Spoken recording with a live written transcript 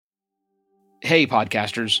Hey,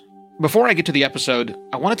 podcasters. Before I get to the episode,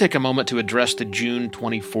 I want to take a moment to address the June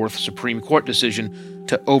 24th Supreme Court decision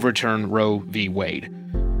to overturn Roe v. Wade.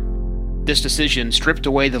 This decision stripped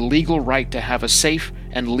away the legal right to have a safe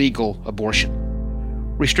and legal abortion.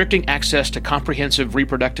 Restricting access to comprehensive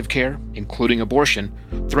reproductive care, including abortion,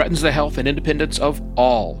 threatens the health and independence of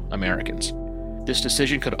all Americans. This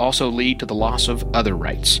decision could also lead to the loss of other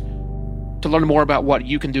rights. To learn more about what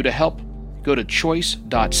you can do to help, go to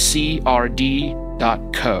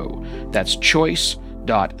choice.crd.co. That's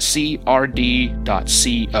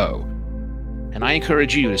choice.crd.co. And I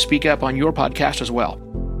encourage you to speak up on your podcast as well.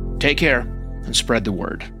 Take care and spread the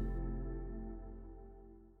word.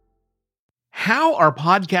 How are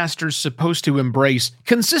podcasters supposed to embrace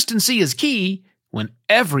consistency is key when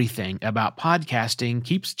everything about podcasting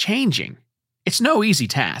keeps changing? It's no easy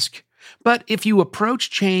task. But if you approach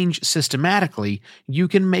change systematically, you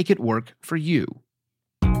can make it work for you.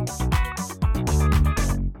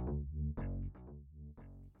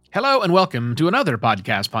 Hello and welcome to another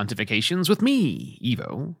Podcast Pontifications with me,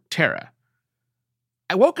 Evo Terra.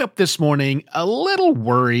 I woke up this morning a little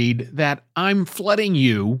worried that I'm flooding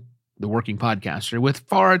you, the working podcaster, with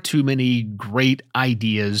far too many great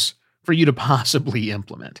ideas for you to possibly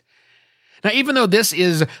implement. Now, even though this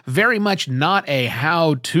is very much not a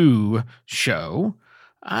how-to show,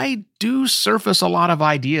 I do surface a lot of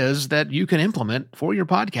ideas that you can implement for your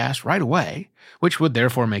podcast right away, which would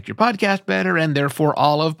therefore make your podcast better and therefore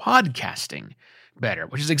all of podcasting better,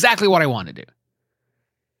 which is exactly what I want to do.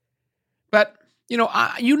 But,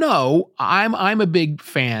 I'm a big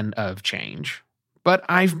fan of change, but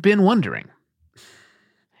I've been wondering,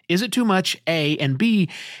 is it too much, A, and B,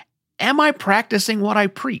 am I practicing what I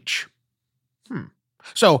preach?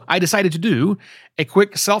 So I decided to do a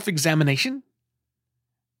quick self-examination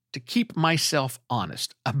to keep myself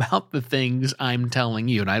honest about the things I'm telling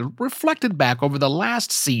you. And I reflected back over the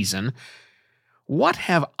last season. What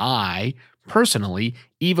have I personally,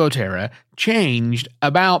 Evo Terra, changed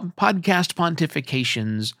about podcast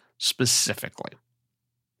pontifications specifically?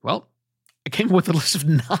 Well, I came up with a list of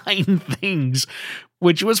 9 things,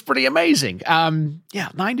 which was pretty amazing. 9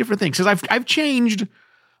 different things. Because I've changed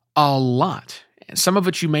a lot. Some of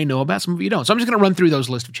it you may know about, some of you don't. So I'm just going to run through those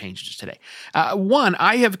list of changes today. One,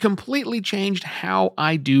 I have completely changed how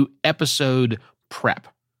I do episode prep,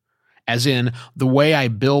 as in the way I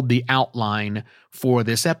build the outline for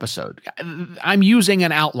this episode. I'm using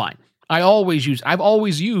an outline. I've always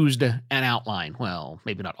used an outline. Well,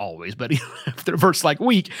 maybe not always, but for the first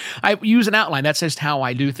week, I use an outline. That's just how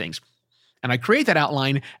I do things. And I create that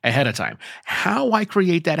outline ahead of time. How I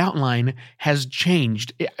create that outline has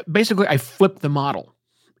changed. Basically, I flipped the model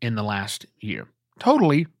in the last year.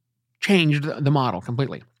 Totally changed the model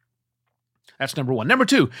completely. That's number one. Number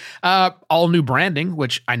 2, all new branding,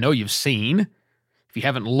 which I know you've seen. If you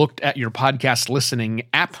haven't looked at your podcast listening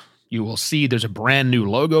app, you will see there's a brand new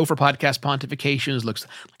logo for Podcast Pontifications. Looks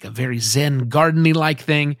like a very Zen garden-y-like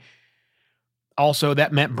thing. Also,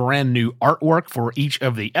 that meant brand new artwork for each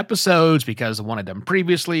of the episodes because the one I'd done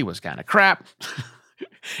previously was kind of crap.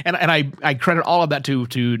 and I credit all of that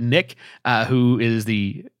to Nick, who is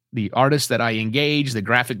the artist that I engaged, the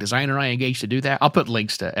graphic designer I engaged to do that. I'll put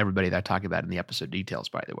links to everybody that I talk about in the episode details,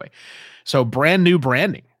 by the way. So brand new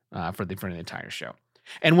branding for the entire show.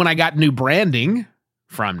 And when I got new branding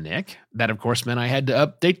from Nick, that of course meant I had to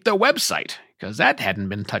update the website, because that hadn't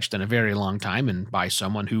been touched in a very long time and by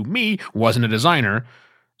someone who wasn't a designer.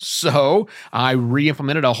 So I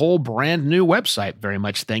re-implemented a whole brand new website, very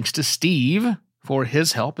much thanks to Steve for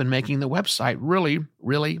his help in making the website really,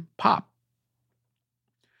 really pop.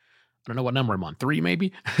 I don't know what number I'm on, 3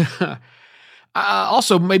 maybe?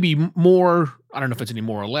 Also, maybe more, I don't know if it's any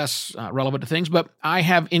more or less relevant to things, but I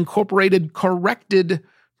have incorporated corrected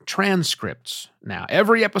transcripts. Now,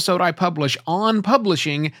 every episode I publish on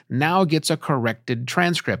publishing now gets a corrected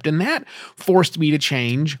transcript, and that forced me to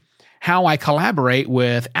change how I collaborate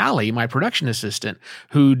with Allie, my production assistant,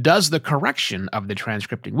 who does the correction of the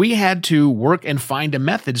transcripting. We had to work and find a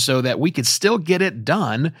method so that we could still get it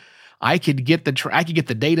done. I could get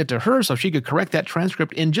the data to her so she could correct that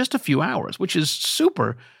transcript in just a few hours, which is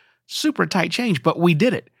super, super tight change, but we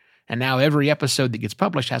did it. And now every episode that gets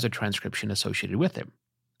published has a transcription associated with it.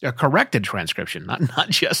 A corrected transcription, not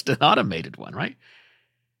just an automated one, right?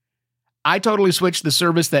 I totally switched the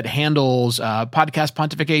service that handles podcast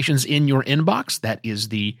pontifications in your inbox. That is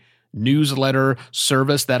the newsletter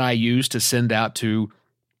service that I use to send out to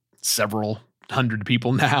several hundred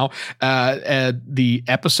people now. The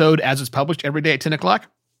episode as it's published every day at 10 o'clock.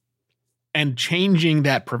 And changing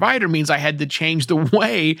that provider means I had to change the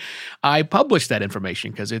way I publish that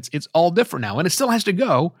information because it's all different now. And it still has to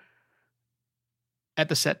go at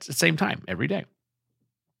the same time every day.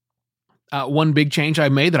 One big change I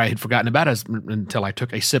made that I had forgotten about until I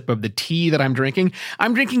took a sip of the tea that I'm drinking.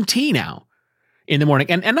 I'm drinking tea now in the morning.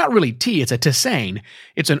 And not really tea, it's a tisane.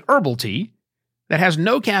 It's an herbal tea that has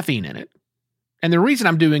no caffeine in it. And the reason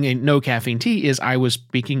I'm doing a no caffeine tea is I was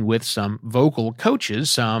speaking with some vocal coaches,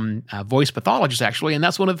 some voice pathologists actually, and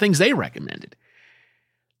that's one of the things they recommended.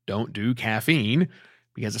 Don't do caffeine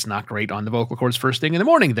because it's not great on the vocal cords first thing in the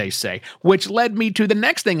morning, they say, which led me to the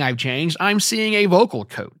next thing I've changed. I'm seeing a vocal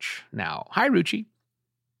coach now. Hi, Ruchi.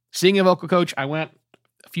 Seeing a vocal coach, I went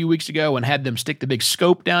a few weeks ago and had them stick the big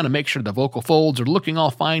scope down and make sure the vocal folds are looking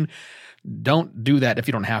all fine. Don't do that if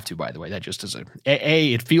you don't have to, by the way. That just is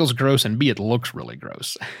A, it feels gross, and B, it looks really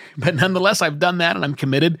gross. But nonetheless, I've done that, and I'm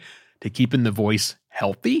committed to keeping the voice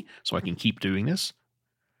healthy so I can keep doing this.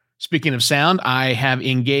 Speaking of sound, I have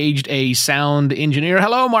engaged a sound engineer.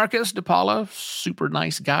 Hello, Marcus DePaula. Super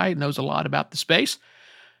nice guy, knows a lot about the space.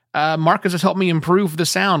 Marcus has helped me improve the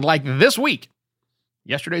sound like this week.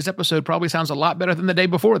 Yesterday's episode probably sounds a lot better than the day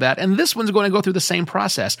before that, and this one's going to go through the same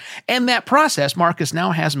process. And that process Marcus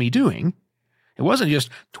now has me doing, it wasn't just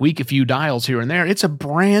tweak a few dials here and there. It's a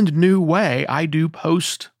brand new way I do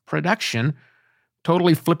post-production,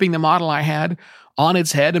 totally flipping the model I had on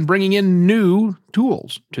its head and bringing in new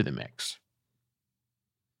tools to the mix.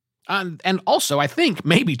 And also, I think,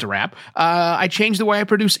 maybe to wrap, I changed the way I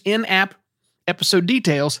produce in-app episode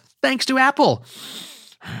details thanks to Apple.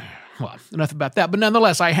 Well, enough about that, but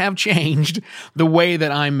nonetheless, I have changed the way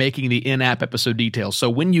that I'm making the in-app episode details. So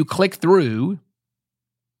when you click through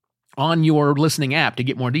on your listening app to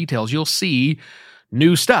get more details, you'll see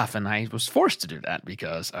new stuff, and I was forced to do that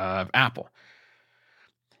because of Apple.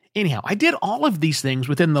 Anyhow, I did all of these things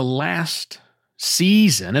within the last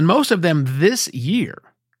season, and most of them this year.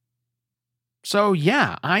 So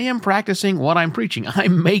yeah, I am practicing what I'm preaching.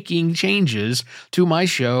 I'm making changes to my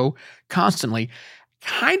show constantly,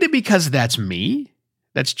 kind of because that's me.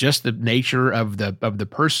 That's just the nature of the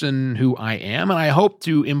person who I am, and I hope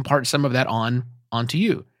to impart some of that onto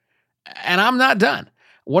you. And I'm not done.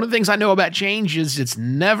 One of the things I know about change is it's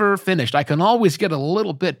never finished. I can always get a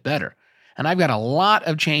little bit better. And I've got a lot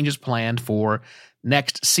of changes planned for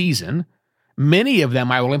next season. Many of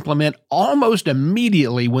them I will implement almost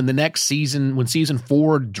immediately when season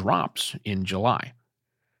 4 drops in July.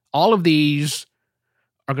 All of these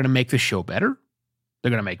are going to make the show better.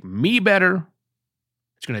 They're going to make me better.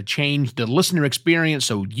 It's going to change the listener experience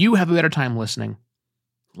so you have a better time listening.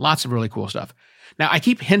 Lots of really cool stuff. Now, I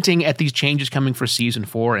keep hinting at these changes coming for season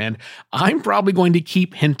 4, and I'm probably going to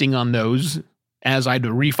keep hinting on those as I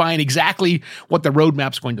refine exactly what the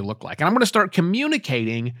roadmap's going to look like. And I'm going to start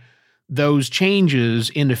communicating those changes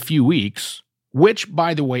in a few weeks, which,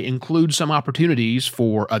 by the way, includes some opportunities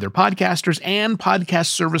for other podcasters and podcast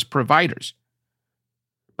service providers.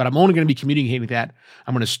 But I'm only going to be communicating that.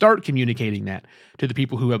 I'm going to start communicating that to the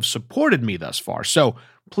people who have supported me thus far. So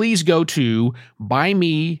please go to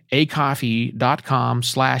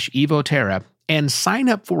buymeacoffee.com/evoterra and sign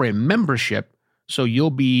up for a membership so you'll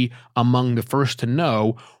be among the first to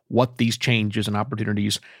know what these changes and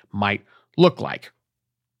opportunities might look like.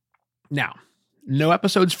 Now, no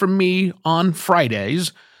episodes from me on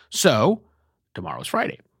Fridays, so tomorrow's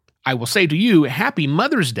Friday. I will say to you, Happy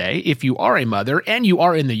Mother's Day if you are a mother and you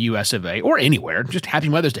are in the US of A or anywhere. Just Happy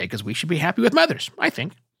Mother's Day because we should be happy with mothers, I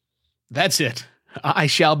think. That's it. I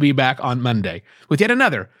shall be back on Monday with yet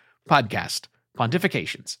another podcast,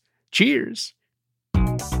 Pontifications. Cheers.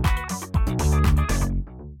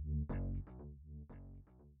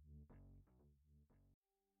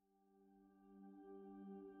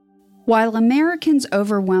 While Americans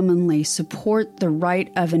overwhelmingly support the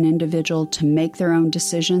right of an individual to make their own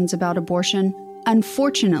decisions about abortion,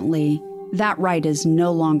 unfortunately, that right is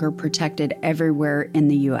no longer protected everywhere in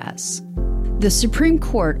the U.S. The Supreme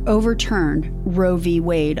Court overturned Roe v.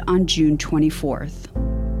 Wade on June 24th.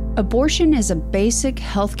 Abortion is a basic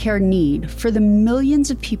healthcare need for the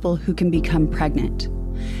millions of people who can become pregnant.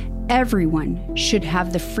 Everyone should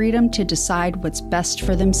have the freedom to decide what's best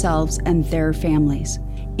for themselves and their families,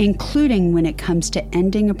 including when it comes to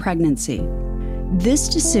ending a pregnancy. This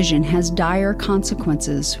decision has dire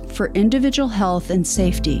consequences for individual health and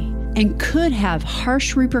safety and could have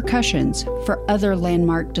harsh repercussions for other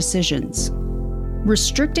landmark decisions.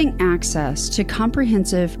 Restricting access to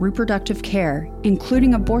comprehensive reproductive care,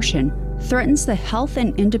 including abortion, threatens the health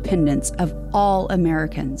and independence of all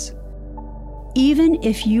Americans. Even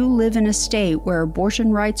if you live in a state where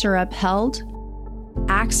abortion rights are upheld,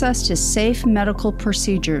 access to safe medical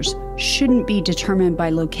procedures shouldn't be determined by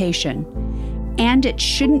location, and it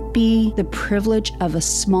shouldn't be the privilege of a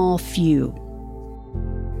small few.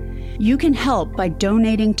 You can help by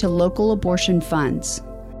donating to local abortion funds.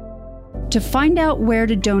 To find out where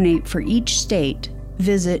to donate for each state,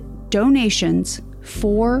 visit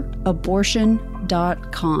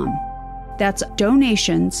donationsforabortion.com. That's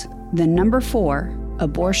donations, the number 4,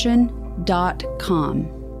 abortion.com.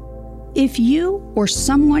 If you or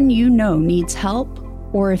someone you know needs help,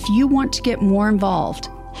 or if you want to get more involved,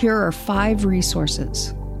 here are 5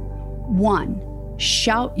 resources. 1.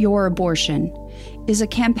 Shout Your Abortion is a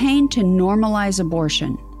campaign to normalize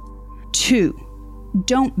abortion. 2.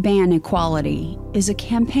 Don't Ban Equality is a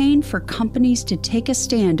campaign for companies to take a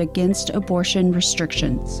stand against abortion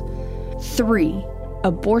restrictions. 3.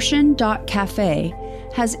 Abortion.cafe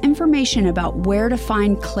has information about where to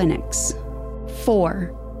find clinics.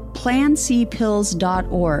 4.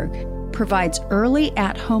 PlanCpills.org provides early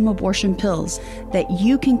at-home abortion pills that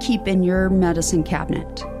you can keep in your medicine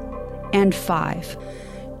cabinet. And 5.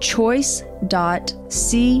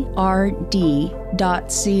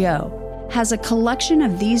 Choice.crd.co has a collection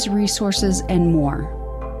of these resources and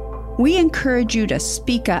more. We encourage you to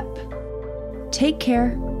speak up, take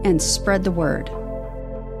care, and spread the word.